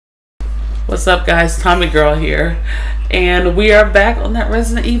What's up, guys? Tommy Girl here, and we are back on that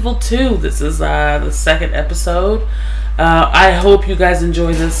Resident Evil 2. This is the second episode. I hope you guys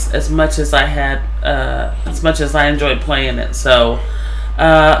enjoy this as much as I enjoyed playing it. So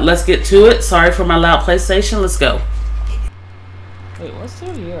let's get to it. Sorry for my loud PlayStation. Let's go. Wait, what's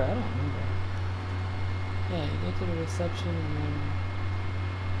through here? I don't remember. Yeah, you go to the reception and then.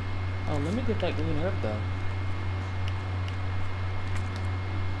 Oh, let me get that green herb though.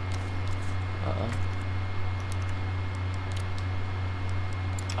 Uh-oh.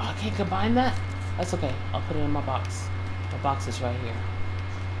 Oh, I can't combine that? That's okay. I'll put it in my box. My box is right here.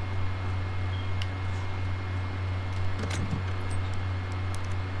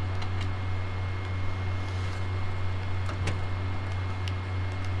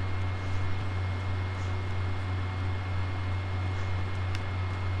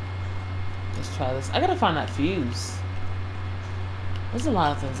 Let's try this. I gotta find that fuse. There's a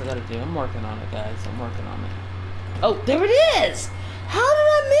lot of things I gotta do. I'm working on it, guys. I'm working on it. Oh, there it is! How did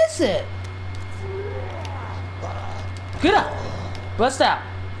I miss it? Get up! Bust out!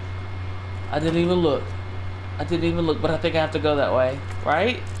 I didn't even look. I didn't even look, but I think I have to go that way.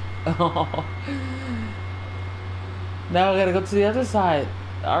 Right? Oh. Now I gotta go to the other side.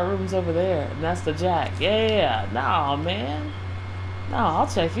 Our room's over there, and that's the jack. Yeah. No, man. No, I'll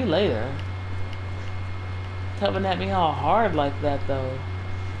check you later. Coming at me all hard like that, though.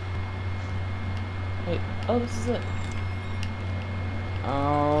 Wait, oh, this is it.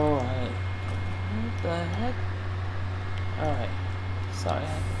 Alright. What the heck? Alright. Sorry.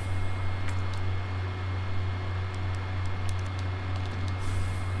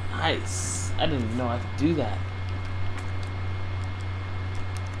 Nice. I didn't even know I could do that.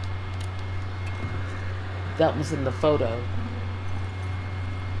 That was in the photo.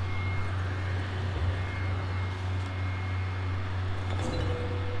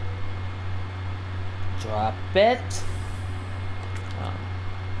 Drop it. Oh.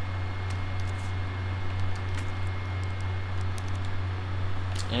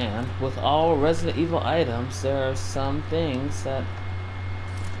 And with all Resident Evil items, there are some things that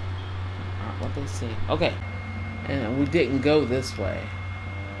aren't what they seem. Okay. And we didn't go this way.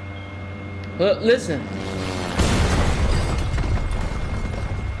 But listen.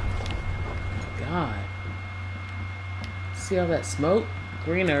 God. See all that smoke?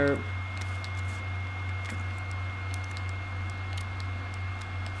 Green herb.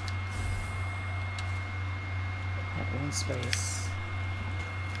 Space.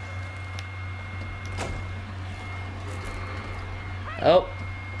 Oh.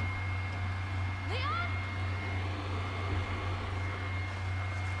 Leon?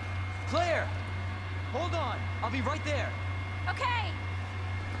 Claire! Hold on. I'll be right there. Okay.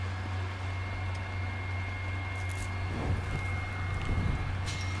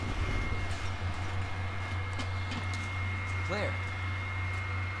 Claire.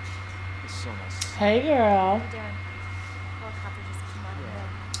 It's so nice. Hey, girl. How you doing? Helicopter just came out of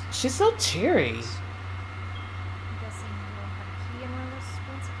the. She's so cheery. I'm guessing you don't have a key in one of those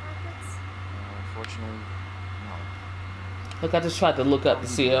fancy pockets? Unfortunately, no. Look, I just tried to look up to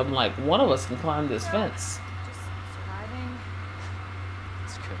see. I'm like, one of us can climb this fence. Just surviving.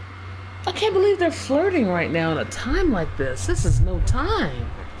 It's good. I can't believe they're flirting right now in a time like this. This is no time.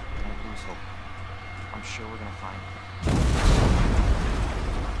 Don't lose hope. I'm sure we're gonna find it.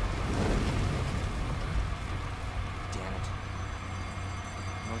 Damn it.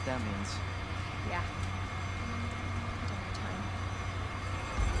 You know what that means? Yeah. Dinner time.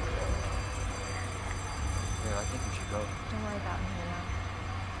 Claire, I think we should go. Don't worry about me now.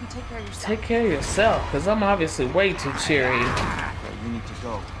 You take care of yourself. Take care of yourself, because I'm obviously way too cheery. Claire, you need to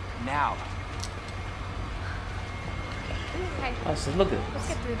go. Now. Okay. Oh, so look at Let's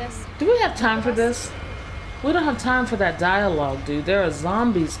this. get through this. Do we have time for this? We don't have time for that dialogue, dude. There are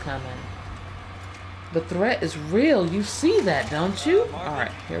zombies coming. The threat is real. You see that, don't you?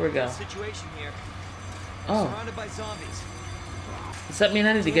 Alright, here we go. Situation here. Oh. Surrounded by zombies. Does that mean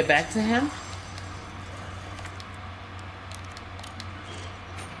I need to get back to him?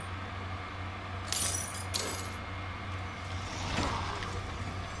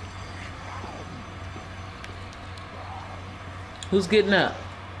 Who's getting up?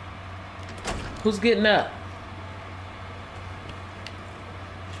 Who's getting up?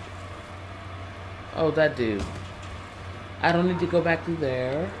 Oh, that dude. I don't need to go back through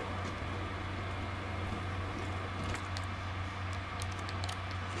there.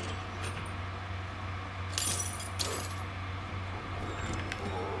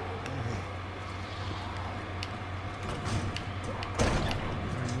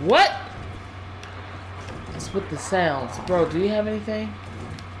 What? It's with the sounds. Bro, do you have anything?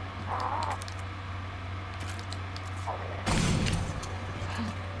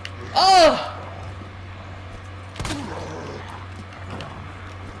 Oh!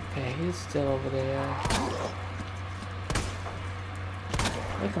 Okay, he's still over there.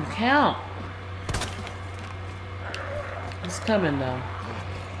 Make him count. He's coming though.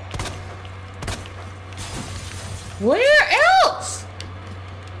 Where else?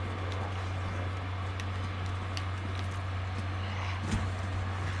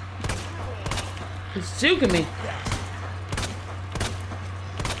 He's juking me.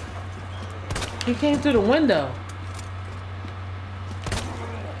 He came through the window.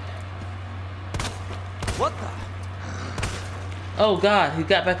 What the? Oh God, he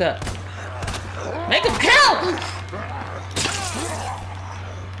got back up. Make him count!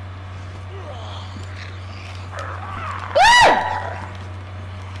 Woo!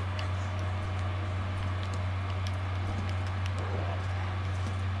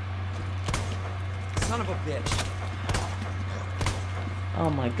 Son of a bitch. Oh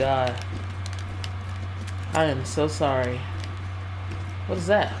my God. I am so sorry. What is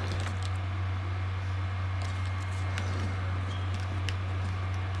that?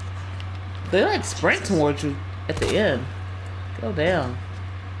 They like sprint towards you at the end. Go down.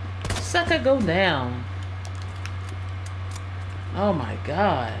 Sucker, go down. Oh my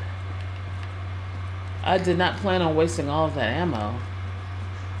God. I did not plan on wasting all of that ammo.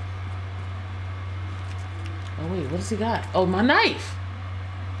 Oh wait, what does he got? Oh, my knife!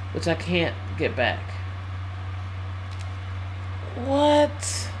 Which I can't get back.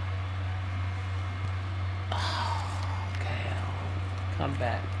 What? Oh, okay, I'll come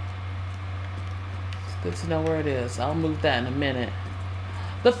back. It's good to know where it is. I'll move that in a minute.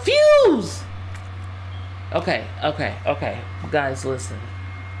 The fuse! Okay. Guys, listen.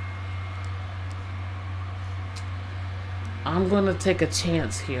 I'm gonna take a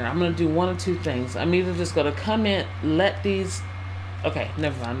chance here. I'm gonna do one of two things. I'm either just gonna come in, let these... Okay,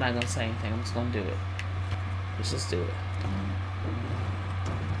 never mind. I'm not gonna say anything. I'm just gonna do it. Let's just do it.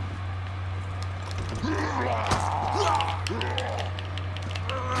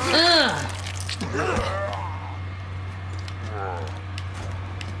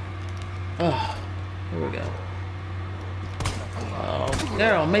 Oh, here we go. Oh,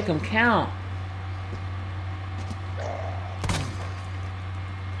 girl, make them count.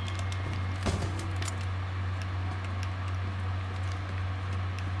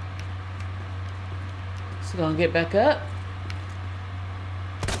 Is he gonna get back up?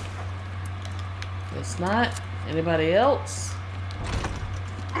 Guess not. Anybody else?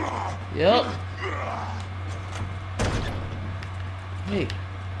 Yep. Hey.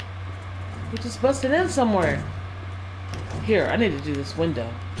 He just busted in somewhere. Here, I need to do this window.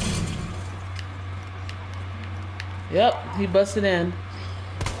 Yep, he busted in.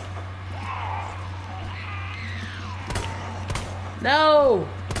 No!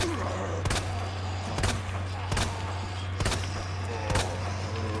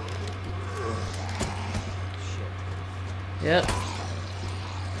 Yep.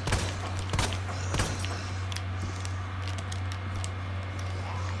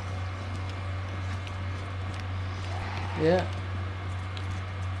 Yeah.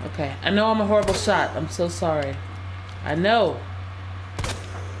 Okay. I know I'm a horrible shot. I'm so sorry. I know.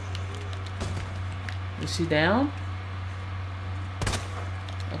 Is she down?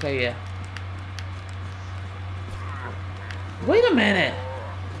 Okay, yeah. Wait a minute.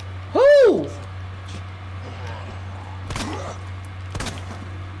 Who?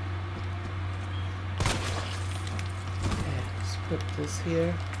 Okay, let's put this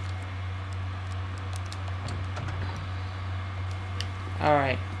here.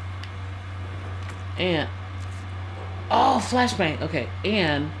 Alright. And... Oh, flashbang. Okay,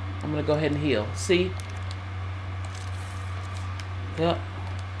 and I'm gonna go ahead and heal. See? Yep.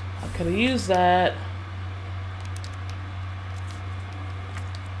 I could have used that.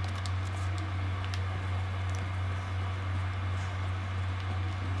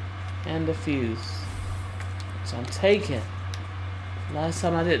 And the fuse. So I'm taking. Last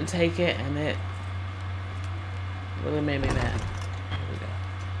time I didn't take it and it really made me mad.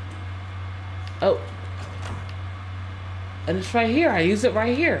 Oh. And it's right here. I use it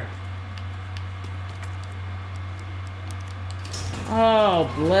right here.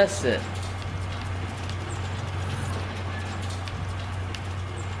 Oh, bless it.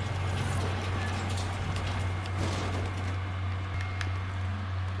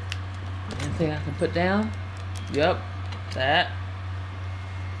 Anything I can put down? Yep. That.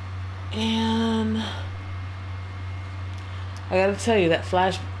 And I gotta tell you, that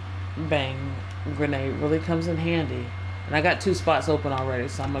flashbang grenade really comes in handy. And I got 2 spots open already,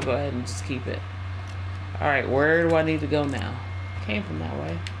 so I'm gonna go ahead and just keep it. Alright, where do I need to go now? Came from that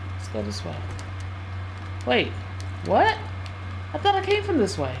way. Let's go this way. Wait, what? I thought I came from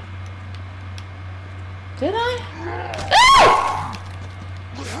this way. Did I?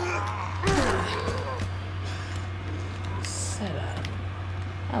 Setup.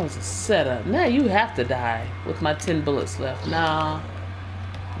 That was a setup. Now you have to die with my 10 bullets left. Nah.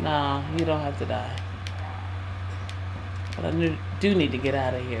 Nah, you don't have to die. But I do need to get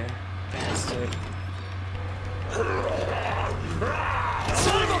out of here. Bastard. Son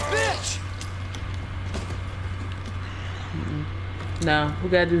of a bitch! No, we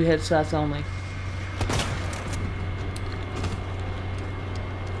gotta do headshots only.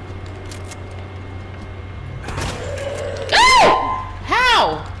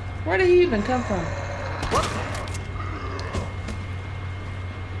 How? Where did he even come from?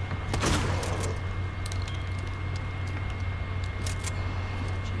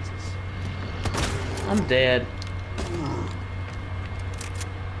 Jesus. I'm dead.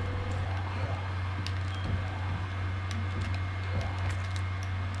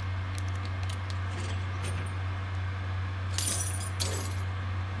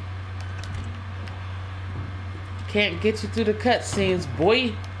 Can't get you through the cutscenes,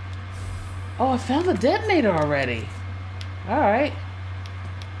 boy. Oh, I found the detonator already. Alright.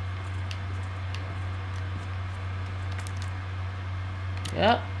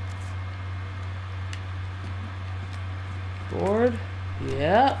 Yep. Board.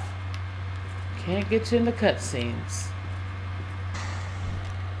 Yep. Can't get you in the cutscenes.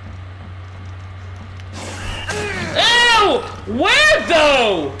 Ew! Where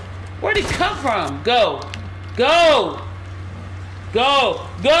though? Where'd he come from? Go. Go! Go!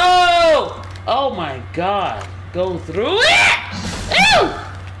 Go! Oh my god. Go through it! Ew!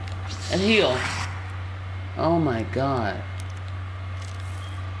 And heal. Oh my god.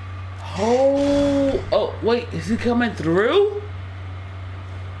 Oh, wait, is he coming through?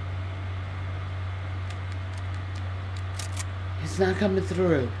 He's not coming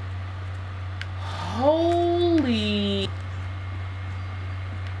through. Holy.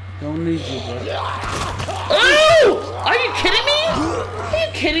 Don't need you, bro. Oh! Are you kidding me? Are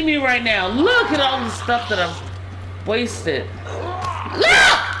you kidding me right now? Look at all the stuff that I've wasted.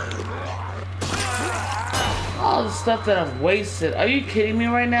 Look! All the stuff that I've wasted. Are you kidding me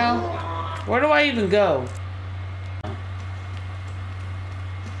right now? Where do I even go?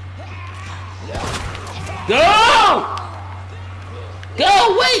 Go!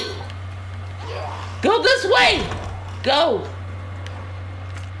 Go, wait! Go this way! Go!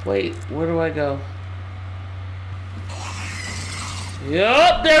 Wait, where do I go?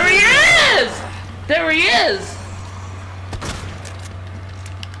 Yup, there he is! There he is!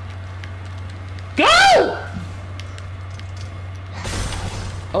 Go!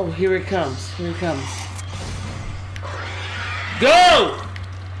 Oh, here he comes. Here he comes. Go!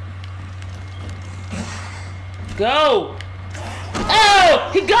 Go! Oh!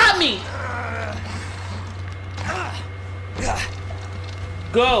 He got me!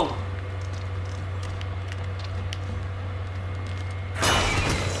 Go!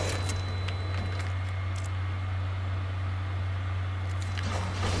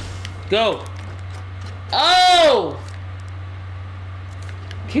 Go! Oh!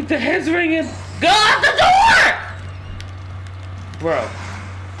 Keep the heads ringing! Go out the door! Bro.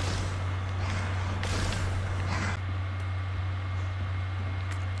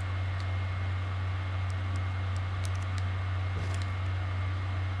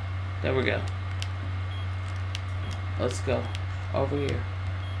 There we go. Let's go. Over here.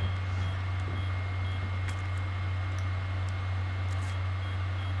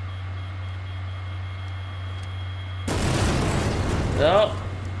 Go.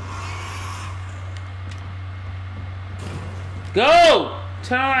 Go!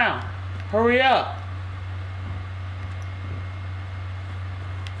 Turn around. Hurry up.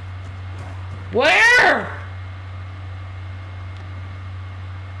 Where?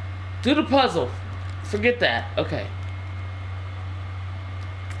 Do the puzzle. Forget that. Okay.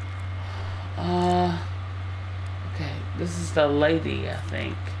 Okay. This is the lady, I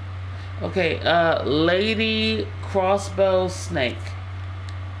think. Okay, lady crossbow snake.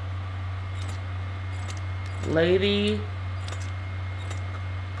 Lady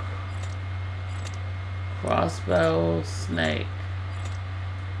crossbow snake.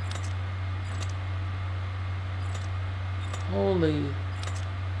 Holy.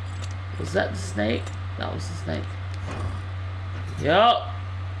 Was that the snake? That was the snake. Yup.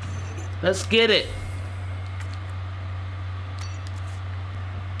 Let's get it.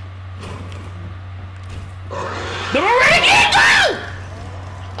 The Meridian!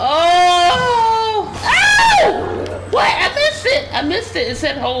 Oh! Ow! What? I missed it. I missed it. It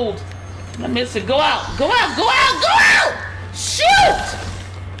said hold. I missed it. Go out. Go out. Go out. Go out! Shoot!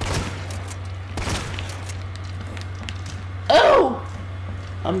 Oh!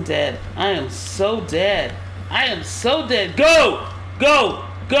 I'm dead. I am so dead. I am so dead. Go! Go!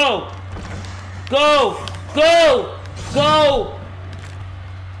 Go! Go! Go! Go!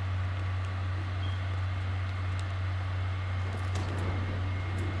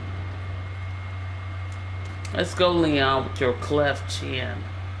 Let's go, Leon, with your cleft chin.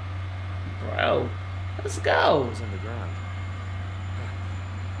 Bro, let's go. It was on the ground.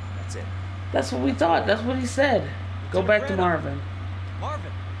 That's it. That's what we thought. That's what he said. Go back to Marvin.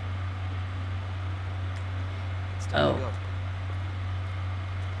 Marvin! It's time to go.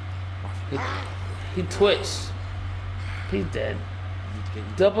 Marvin. He twitched. He's dead. I need to get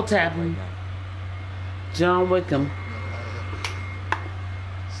you Double tap him. right now. John Wickham.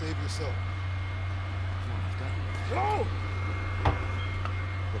 Save yourself. Come on, I've got you. Go!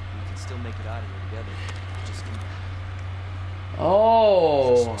 Look, we can still make it out of here together. Just keep...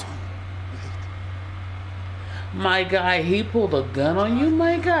 Oh. It's too late. My guy, he pulled a gun on you,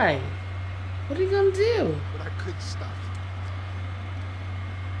 my guy. What are you gonna do? But I couldn't stop it.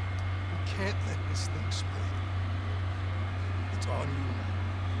 We can't let this thing spread. It's on you now.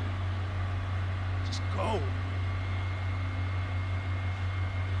 Just go.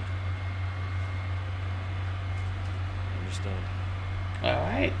 Understand.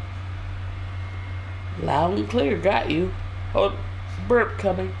 Alright. Loud and clear, got you. Oh, burp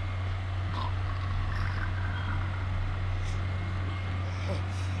coming.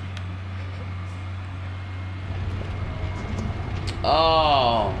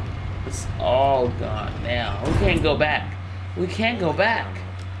 Oh, it's all gone now. We can't go back. We can't go back.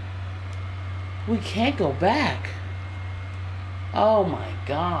 We can't go back. Oh my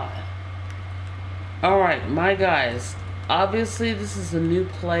god. Alright, my guys. Obviously, this is a new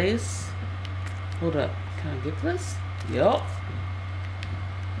place. Hold up. Can I get this? Yup.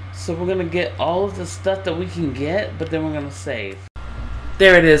 So we're going to get all of the stuff that we can get, but then we're going to save.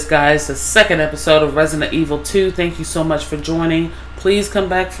 There it is, guys. The second episode of Resident Evil 2. Thank you so much for joining. Please come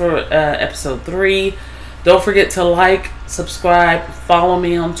back for episode 3. Don't forget to like, subscribe, follow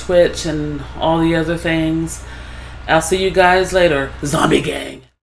me on Twitch and all the other things. I'll see you guys later. Zombie Gang.